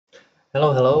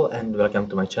Hello, and welcome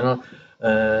to my channel.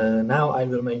 Now I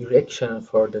will make reaction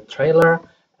for the trailer,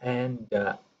 and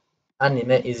the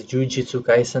anime is Jujutsu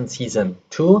Kaisen Season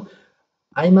 2.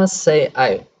 I must say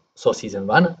I saw Season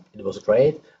 1, it was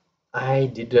great. I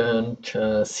didn't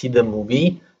see the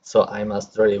movie, so I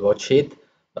must really watch it,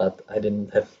 but I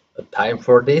didn't have time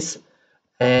for this.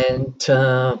 And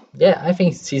yeah, I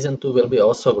think Season 2 will be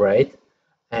also great.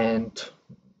 And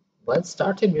let's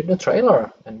start it with the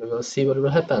trailer, and we will see what will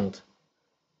happen.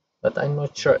 But I'm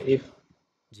not sure if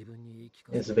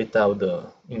it's without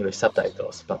the English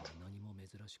subtitles, but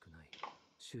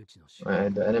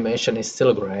the animation is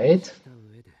still great.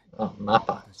 Oh,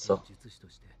 Mappa, so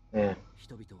yeah.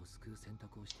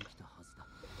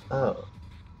 Oh,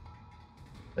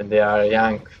 when they are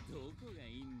young.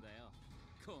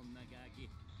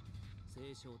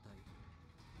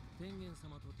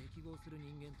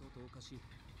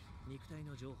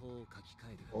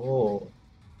 Oh.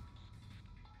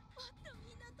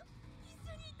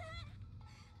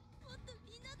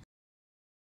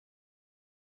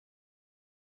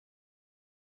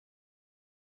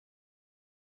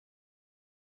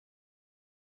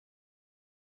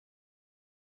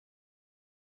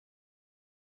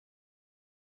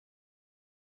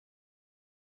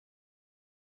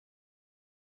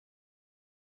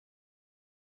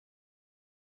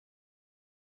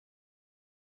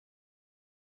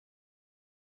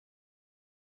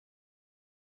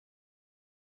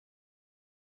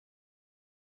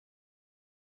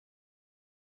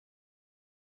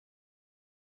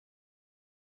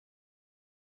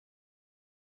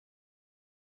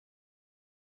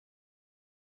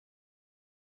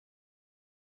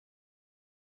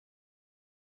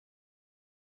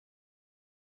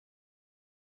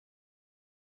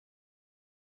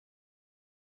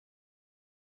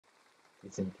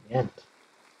 It's in the end.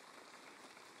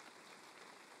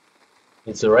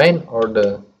 It's the rain or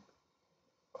the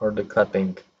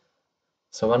clapping.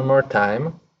 So one more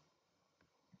time.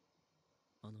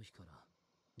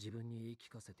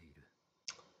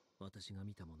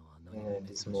 Yeah,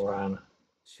 this moron.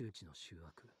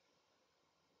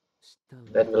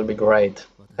 That will be great.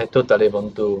 I totally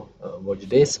want to watch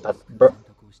this, but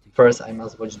first I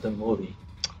must watch the movie.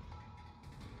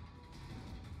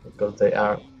 Because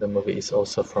the movie is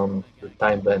also from the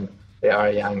time when they are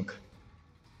young.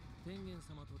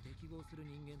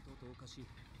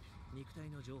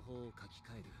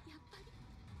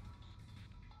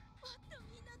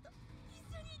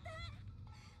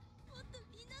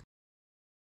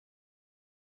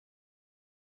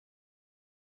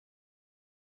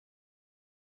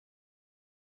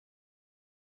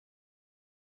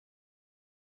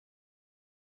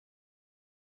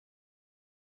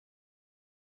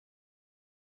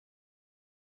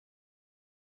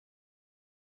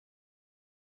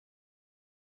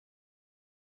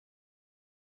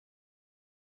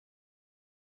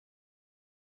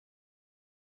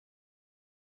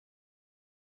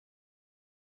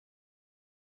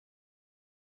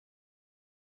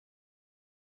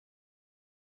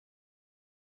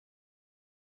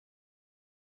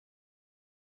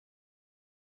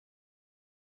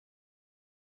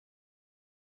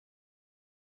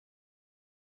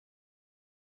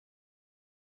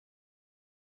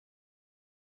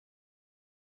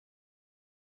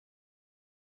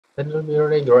 That will be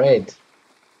really great.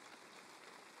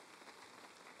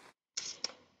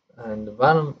 And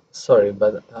sorry,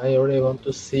 but I really want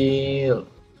to see.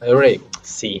 I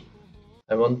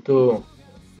want to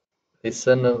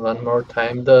listen one more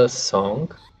time the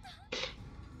song.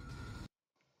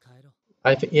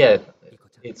 I think yeah,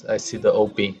 I see the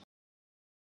OP.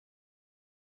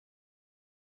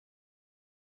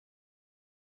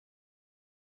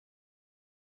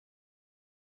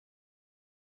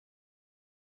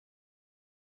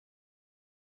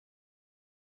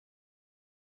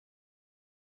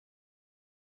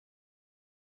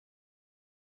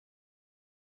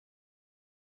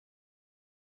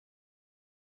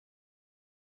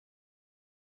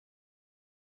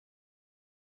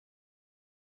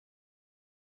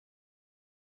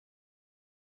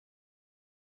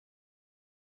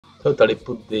 Totally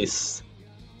put this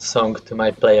song to my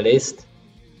playlist.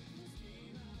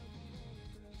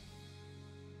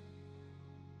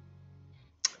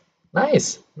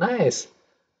 Nice.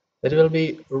 That will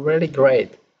be really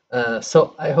great.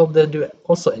 So I hope that you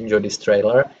also enjoy this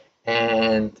trailer,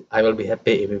 and I will be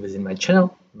happy if you visit my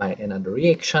channel, my another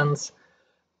reactions,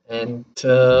 and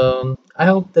I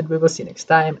hope that we will see next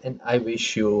time. And I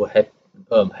wish you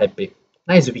happy,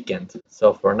 nice weekend.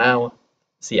 So for now,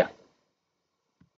 see ya.